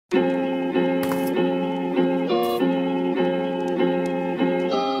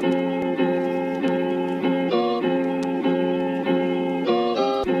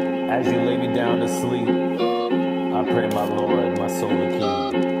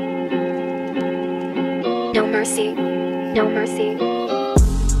No mercy, no mercy.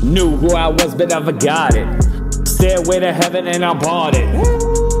 Knew who I was but never got it. Stairway to heaven and I bought it.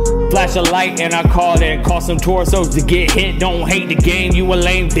 Flash a light and I called it. Call some torsos to get hit. Don't hate the game, you a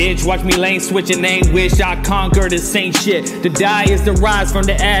lame bitch. Watch me lane switch a name. Wish I conquered the same shit. To die is to rise from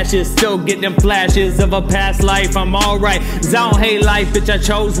the ashes. Still get them flashes of a past life. I'm alright, 'cause I don't hate life, bitch, I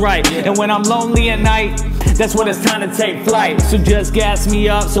chose right. And when I'm lonely at night, that's when it's time to take flight. So just gas me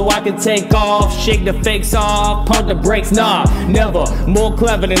up so I can take off. Shake the fakes off, pump the brakes, nah, never. More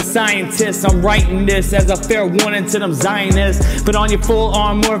clever than scientists. I'm writing this as a fair warning to them Zionists. Put on your full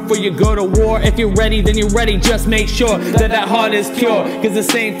armor for you go to war. If you're ready, then you're ready. Just make sure that that heart is pure. 'Cause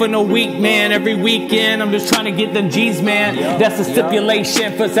this ain't for no weak man. Every weekend I'm just trying to get them G's, man. That's a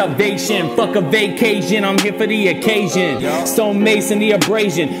stipulation for salvation. Fuck a vacation, I'm here for the occasion. Stone Mason, the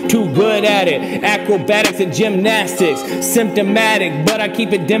abrasion, too good at it. Acrobatics and gymnastics, symptomatic, but I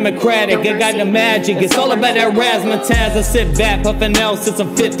keep it democratic. I got the magic, it's all about that razzmatazz. I sit back, puffin' out since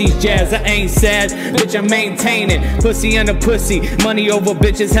some 50s jazz. I ain't sad, bitch, I maintain it. Pussy under pussy, money over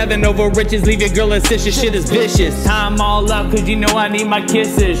bitches, heaven over riches. Leave your girl and sis, your shit is vicious. Time all up, 'cause you know I need my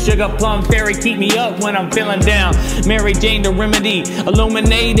kisses. Sugar plum fairy, keep me up when I'm feeling down. Mary Jane, the remedy,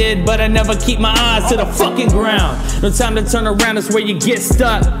 illuminated, but I never keep my eyes to the fucking ground. No time to turn around, that's where you get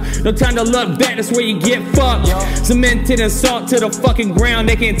stuck. No time to look back, that's where you get fucked. Cemented and salt to the fucking ground.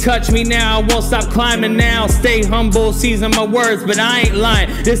 They can't touch me now, I won't stop climbing now. Stay humble, season my words, but I ain't lying.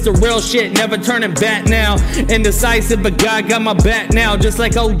 It's the real shit, never turning back now. Indecisive, but God got my back now. Just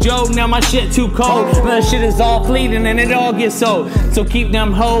like old Joe, now my shit too cold. That shit is all fleeting and it all gets old. So keep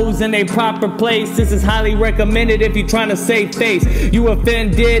them hoes in their proper place. This is highly recommended if you're trying to save face. You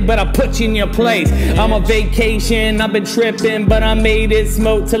offended, but I put you in your place. I'm on vacation, I've been tripping, but I made it.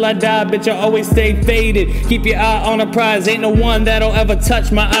 Smoke till I die, bitch, I always stay faded. Keep your eye on the prize, ain't no one that'll ever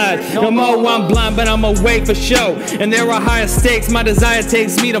touch my eyes. No more I'm blind, but I'm away for show. And there are higher stakes, my desire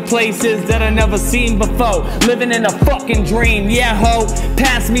takes me to places that I never seen before. Living in a fucking dream, yeah ho,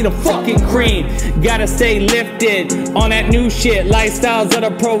 pass me the fucking cream. Gotta stay lifted on that new shit. Lifestyles that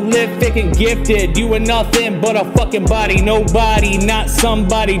are prolific and gifted. You are nothing but a fucking body, nobody, not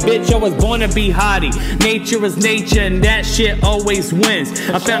somebody. Bitch, I was born to be hottie. Nature is nature and that shit always wins.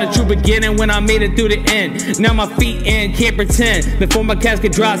 I found a true beginning when I made it through the end. Now my feet in, can't pretend. Before my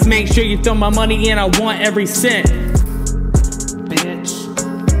casket drops, make sure you throw my money in, I want every cent. Bitch.